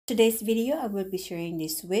Today's video, I will be sharing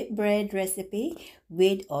this wheat bread recipe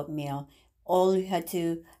with oatmeal. All you have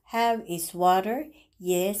to have is water,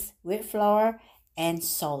 yes, wheat flour, and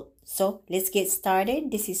salt. So let's get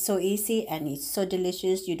started. This is so easy and it's so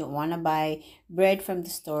delicious. You don't want to buy bread from the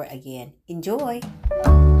store again. Enjoy!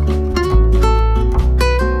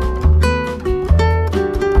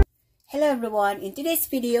 Hello everyone, in today's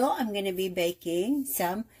video I'm going to be baking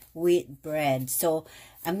some wheat bread. So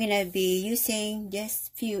I'm going to be using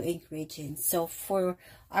just few ingredients. So for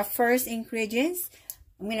our first ingredients,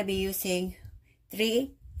 I'm going to be using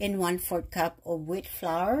 3 1/4 cup of wheat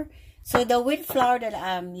flour. So the wheat flour that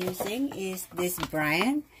I'm using is this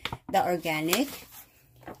brand, the organic.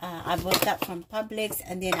 I bought that from Publix,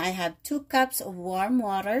 and then I have 2 cups of warm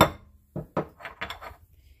water,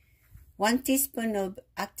 1 teaspoon of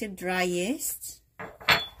active dry yeast,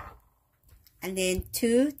 and then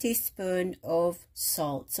 2 teaspoons of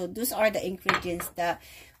salt. So those are the ingredients that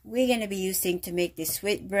we're going to be using to make this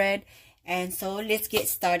wheat bread. And so let's get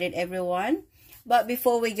started, everyone. But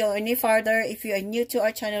before we go any further, if you are new to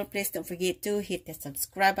our channel, please don't forget to hit the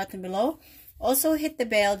subscribe button below. Also hit the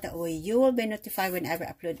bell, that way you will be notified whenever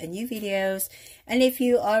I upload a new videos. And if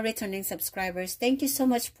you are returning subscribers, thank you so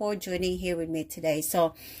much for joining here with me today.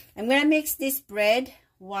 So I'm gonna mix this bread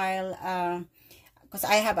while because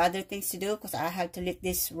I have other things to do, because I have to let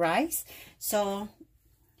this rise. So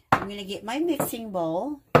I'm gonna get my mixing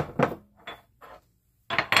bowl.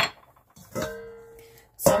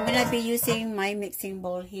 So I'm gonna be using my mixing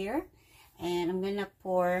bowl here, and I'm gonna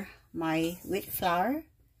pour my wheat flour.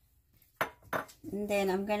 And then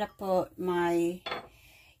I'm gonna put my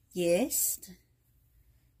yeast,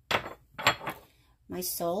 my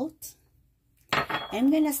salt.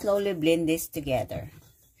 I'm gonna slowly blend this together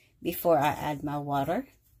before I add my water.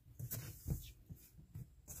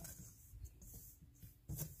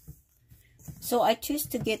 So I choose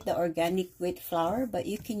to get the organic wheat flour, but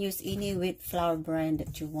you can use any wheat flour brand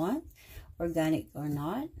that you want, organic or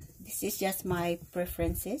not. This is just my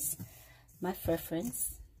preference.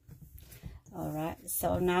 Alright,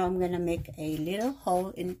 so now I'm gonna make a little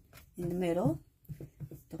hole in the middle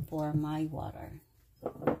to pour my water.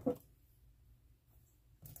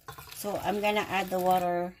 So I'm gonna add the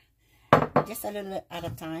water just a little at a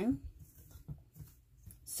time.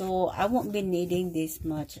 So I won't be needing this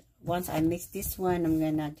much. Once I mix this one, I'm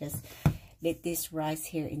gonna just let this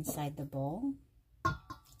rise here inside the bowl.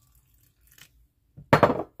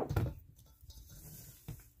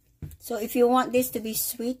 So if you want this to be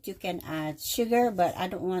sweet, you can add sugar, but I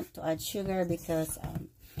don't want to add sugar because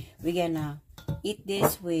we're gonna eat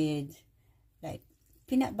this with like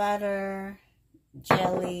peanut butter,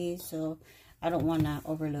 jelly, so I don't want to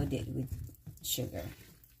overload it with sugar.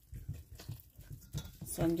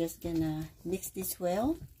 So I'm just gonna mix this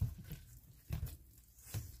well.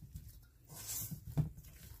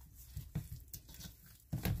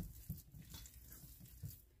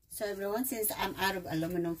 So everyone, since I'm out of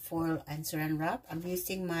aluminum foil and saran wrap, I'm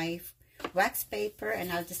using my wax paper,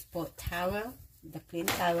 and I'll just put towel, the clean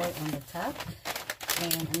towel on the top,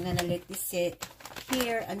 and I'm gonna let this sit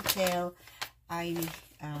here until I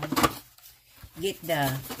get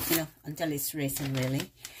the, until it's risen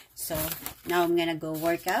really. So now I'm gonna go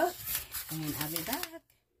work out, and I'll be back.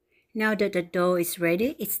 Now that the dough is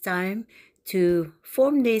ready, it's time to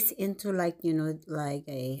form this into like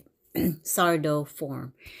a sourdough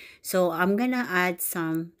form. So I'm gonna add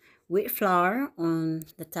some wheat flour on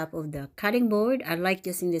the top of the cutting board. I like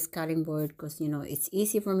using this cutting board because it's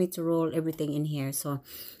easy for me to roll everything in here. So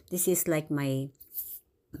this is like my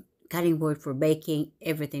cutting board for baking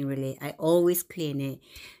everything really. I always clean it.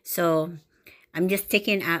 So I'm just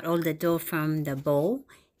taking out all the dough from the bowl,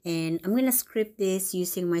 and I'm gonna scrape this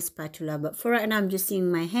using my spatula, but for right now I'm just using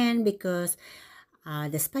my hand because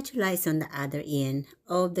the spatula is on the other end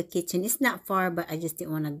of the kitchen. It's not far, but I just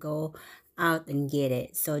didn't want to go out and get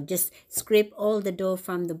it. So just scrape all the dough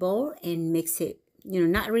from the bowl and mix it,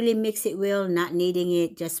 not really mix it well, not kneading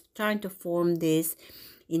it, just trying to form this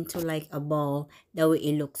into like a ball. That way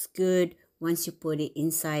it looks good once you put it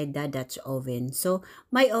inside the Dutch oven. So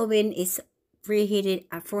my oven is preheated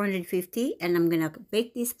at 450, and I'm gonna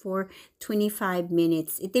bake this for 25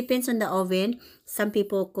 minutes. It depends on the oven. Some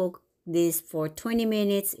people cook this for 20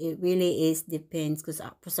 minutes. It really is depends, because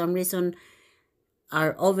for some reason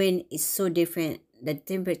our oven is so different, the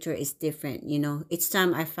temperature is different. Each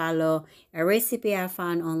time I follow a recipe I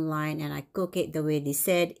found online and I cook it the way they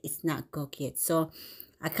said, it's not cooked yet. So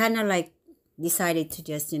I kind of like decided to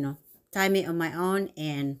just time it on my own,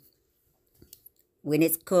 and when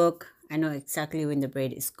it's cooked, I know exactly when the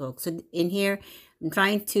bread is cooked. So in here I'm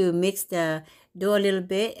trying to mix the do a little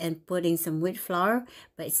bit and putting some wheat flour,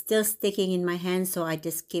 but it's still sticking in my hand, so I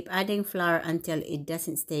just keep adding flour until it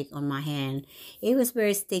doesn't stick on my hand. It was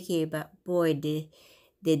very sticky, but boy,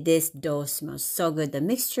 did this dough smell so good. The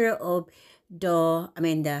mixture of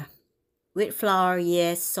the wheat flour,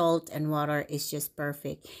 yes, salt and water is just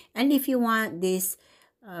perfect. And if you want this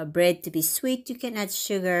bread to be sweet, you can add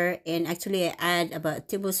sugar, and actually I add about a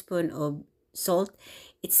tablespoon of salt.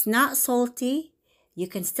 It's not salty. You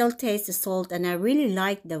can still taste the salt, and I really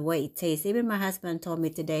like the way it tastes. Even my husband told me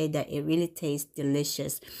today that it really tastes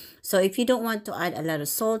delicious. So if you don't want to add a lot of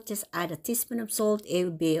salt, just add a teaspoon of salt. It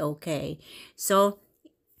will be okay. So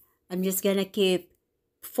I'm just gonna keep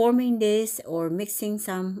forming this or mixing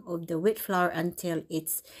some of the wheat flour until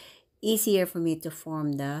it's easier for me to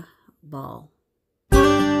form the ball.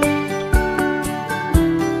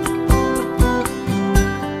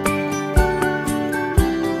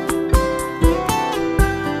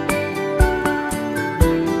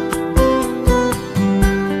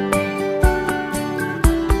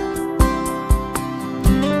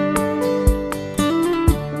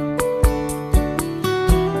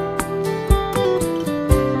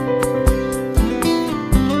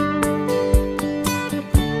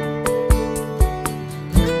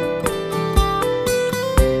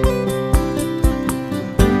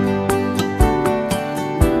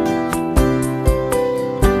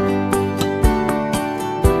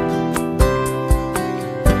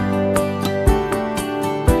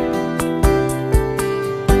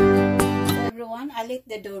 I let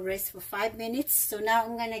the dough rest for 5 minutes. So now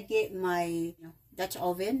I'm gonna get my Dutch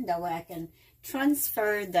oven. That way I can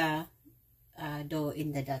transfer the dough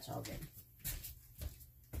in the Dutch oven.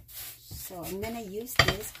 So I'm gonna use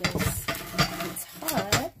this because it's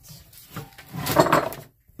hot.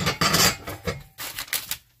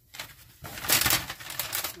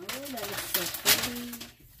 Oh, that looks so pretty.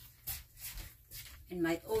 And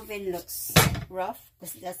my oven looks rough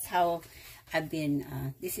because that's how I've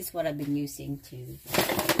been, this is what I've been using to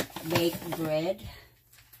make bread.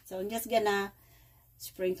 So I'm just gonna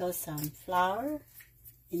sprinkle some flour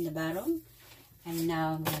in the bottom. And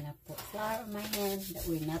now I'm gonna put flour on my hand, that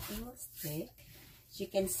way nothing will stick. As you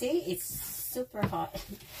can see, it's super hot.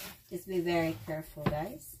 Just be very careful,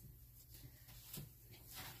 guys.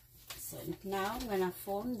 So now I'm gonna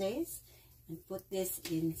form this and put this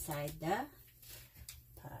inside the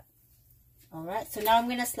pot. Alright, so now I'm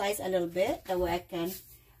going to slice a little bit, that way I can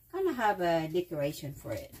kind of have a decoration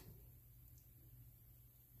for it.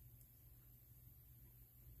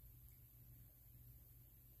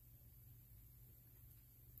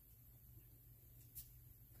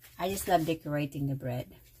 I just love decorating the bread.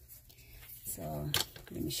 So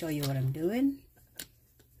let me show you what I'm doing.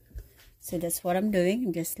 So that's what I'm doing.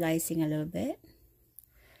 I'm just slicing a little bit.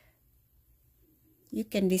 You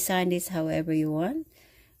can design this however you want,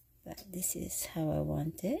 but this is how I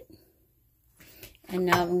want it. And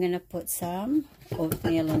now I'm gonna put some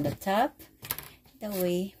oatmeal on the top. That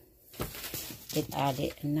way it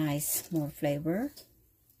added a nice more flavor.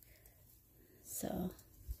 So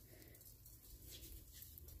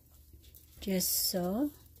just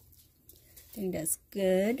so. I think that's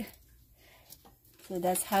good. So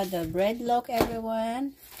that's how the bread look,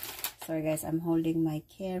 everyone. Sorry guys, I'm holding my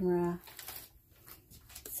camera.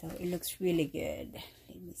 So it looks really good.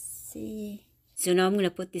 Let me see. So now I'm going to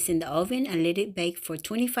put this in the oven and let it bake for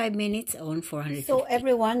 25 minutes on 450. So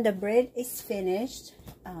everyone, the bread is finished.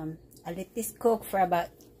 I let this cook for about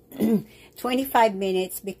 25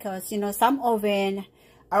 minutes because, you know,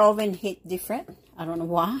 our oven heat different. I don't know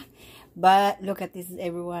why. But look at this,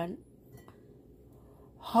 everyone.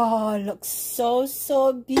 Oh, it looks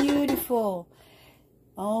so beautiful.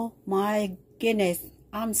 Oh my goodness.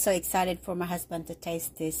 I'm so excited for my husband to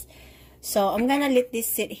taste this. So I'm gonna let this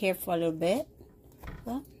sit here for a little bit.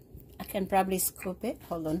 Well, I can probably scoop it.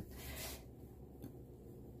 Hold on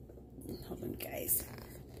guys.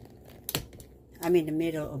 I'm in the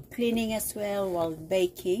middle of cleaning as well while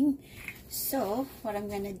baking. So what I'm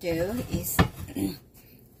gonna do is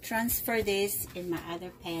transfer this in my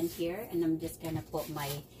other pan here, and I'm just gonna put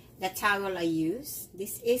the towel I use.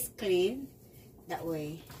 This is clean, that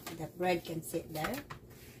way the bread can sit there.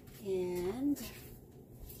 And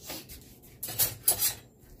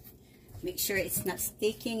make sure it's not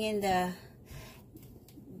sticking in the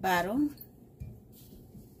bottom.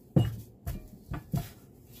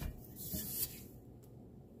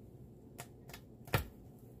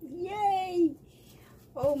 Yay!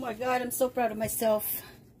 Oh my God, I'm so proud of myself.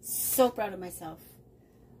 So proud of myself.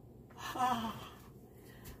 Ah,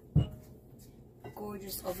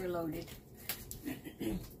 gorgeous, overloaded.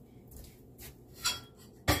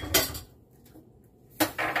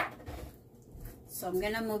 So I'm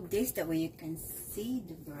gonna move this, that way you can see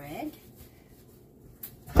the bread.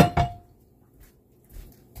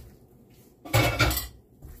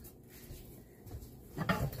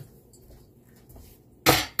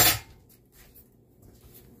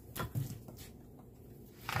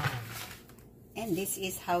 And this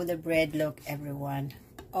is how the bread look, everyone.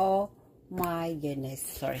 Oh my goodness.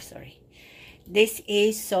 Sorry. This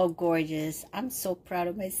is so gorgeous. I'm so proud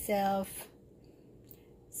of myself.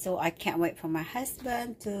 So I can't wait for my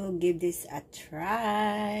husband to give this a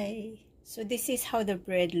try. So this is how the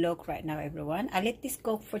bread look right now, everyone. I let this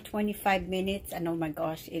cook for 25 minutes and oh my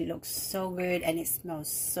gosh, it looks so good and it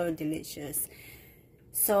smells so delicious.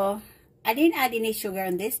 So I didn't add any sugar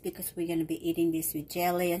on this because we're going to be eating this with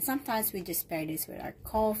jelly, and sometimes we just pair this with our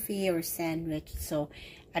coffee or sandwich, so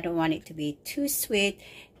I don't want it to be too sweet.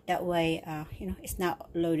 That way, you know, it's not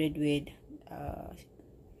loaded with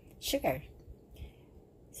sugar.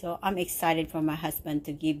 So I'm excited for my husband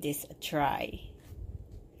to give this a try.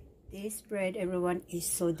 This bread, everyone, is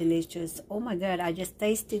so delicious. Oh my god, I just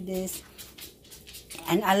tasted this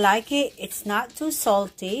and I like it. It's not too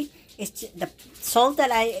salty. It's just the salt that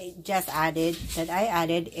I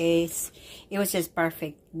added is, it was just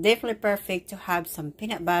perfect. Definitely perfect to have some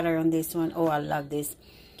peanut butter on this one. Oh, I love this.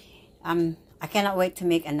 I cannot wait to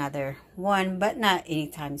make another one, but not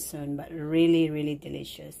anytime soon, but really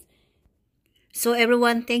delicious. So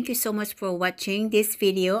everyone, thank you so much for watching this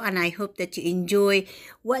video, and I hope that you enjoy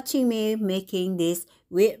watching me making this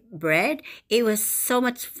with bread. It was so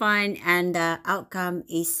much fun and the outcome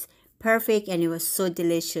is perfect and it was so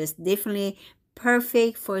delicious. Definitely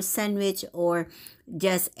perfect for a sandwich or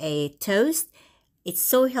just a toast. It's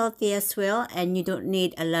so healthy as well, and you don't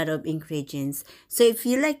need a lot of ingredients. So if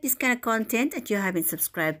you like this kind of content and you haven't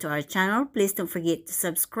subscribed to our channel, please don't forget to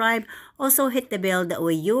subscribe. Also hit the bell, that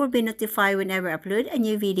way you will be notified whenever I upload a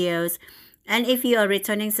new videos. And if you are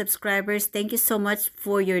returning subscribers, thank you so much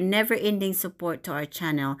for your never-ending support to our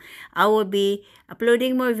channel. I will be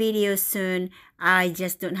uploading more videos soon. I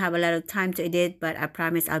just don't have a lot of time to edit, but I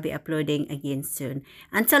promise I'll be uploading again soon.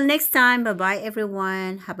 Until next time, bye-bye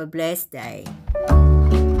everyone. Have a blessed day.